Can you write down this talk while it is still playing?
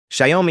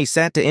Xiaomi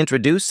set to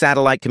introduce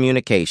satellite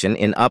communication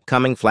in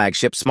upcoming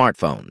flagship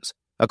smartphones.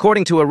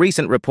 According to a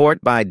recent report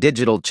by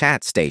Digital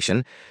Chat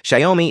Station,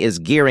 Xiaomi is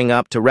gearing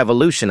up to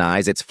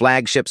revolutionize its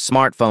flagship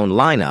smartphone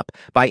lineup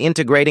by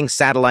integrating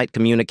satellite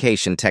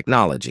communication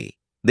technology.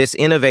 This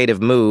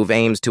innovative move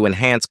aims to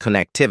enhance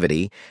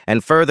connectivity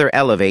and further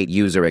elevate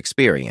user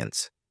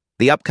experience.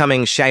 The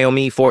upcoming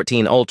Xiaomi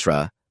 14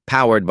 Ultra,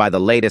 powered by the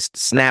latest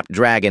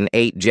Snapdragon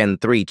 8 Gen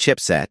 3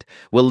 chipset,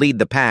 will lead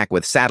the pack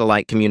with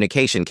satellite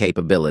communication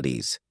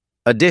capabilities.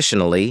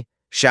 Additionally,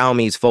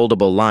 Xiaomi's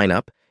foldable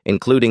lineup,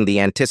 including the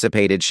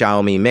anticipated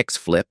Xiaomi Mix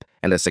Flip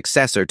and a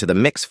successor to the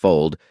Mix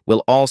Fold,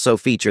 will also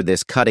feature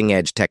this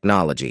cutting-edge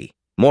technology.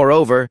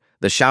 Moreover,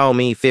 the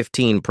Xiaomi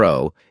 15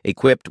 Pro,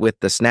 equipped with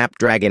the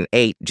Snapdragon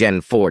 8 Gen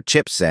 4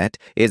 chipset,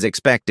 is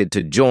expected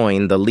to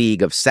join the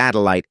league of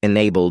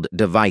satellite-enabled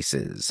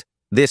devices.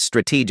 This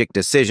strategic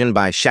decision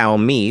by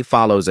Xiaomi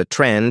follows a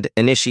trend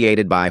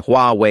initiated by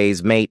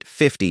Huawei's Mate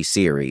 50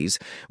 series,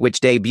 which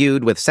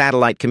debuted with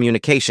satellite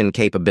communication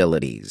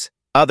capabilities.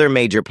 Other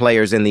major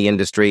players in the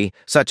industry,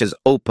 such as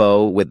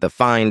Oppo with the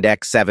Find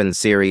X7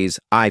 series,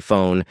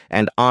 iPhone,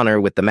 and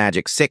Honor with the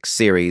Magic 6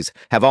 series,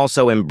 have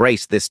also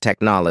embraced this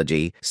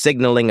technology,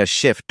 signaling a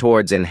shift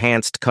towards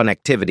enhanced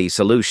connectivity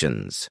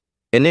solutions.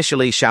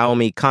 Initially,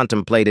 Xiaomi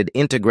contemplated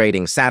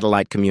integrating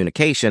satellite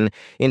communication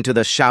into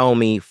the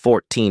Xiaomi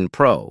 14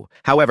 Pro.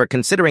 However,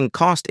 considering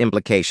cost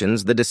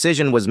implications, the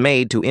decision was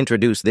made to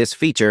introduce this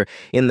feature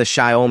in the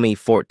Xiaomi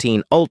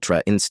 14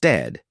 Ultra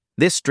instead.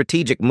 This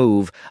strategic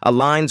move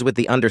aligns with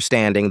the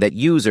understanding that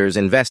users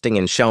investing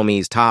in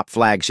Xiaomi's top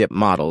flagship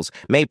models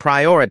may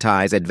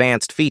prioritize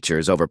advanced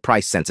features over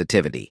price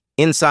sensitivity.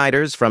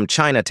 Insiders from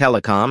China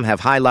Telecom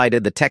have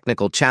highlighted the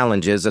technical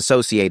challenges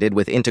associated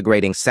with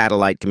integrating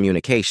satellite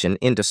communication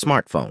into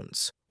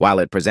smartphones. While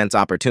it presents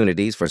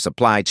opportunities for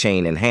supply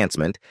chain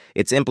enhancement,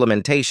 its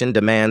implementation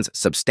demands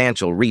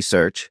substantial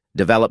research,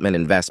 development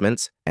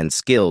investments, and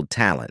skilled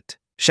talent.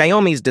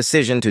 Xiaomi's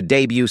decision to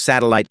debut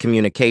satellite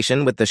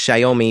communication with the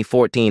Xiaomi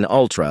 14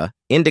 Ultra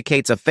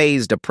indicates a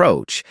phased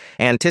approach,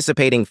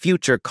 anticipating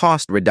future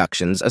cost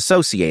reductions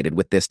associated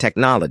with this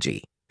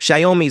technology.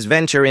 Xiaomi's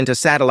venture into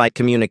satellite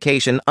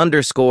communication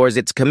underscores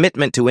its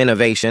commitment to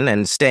innovation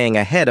and staying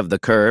ahead of the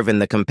curve in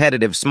the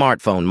competitive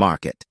smartphone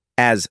market.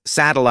 As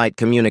satellite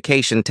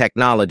communication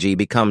technology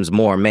becomes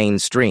more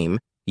mainstream,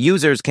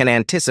 users can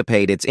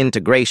anticipate its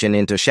integration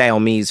into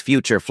Xiaomi's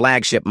future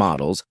flagship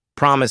models,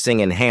 promising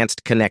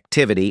enhanced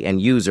connectivity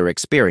and user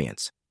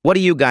experience. What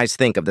do you guys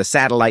think of the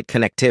satellite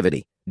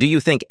connectivity? Do you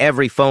think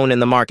every phone in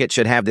the market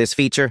should have this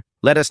feature?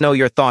 Let us know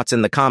your thoughts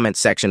in the comments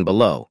section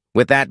below.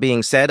 With that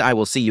being said, I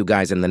will see you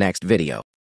guys in the next video.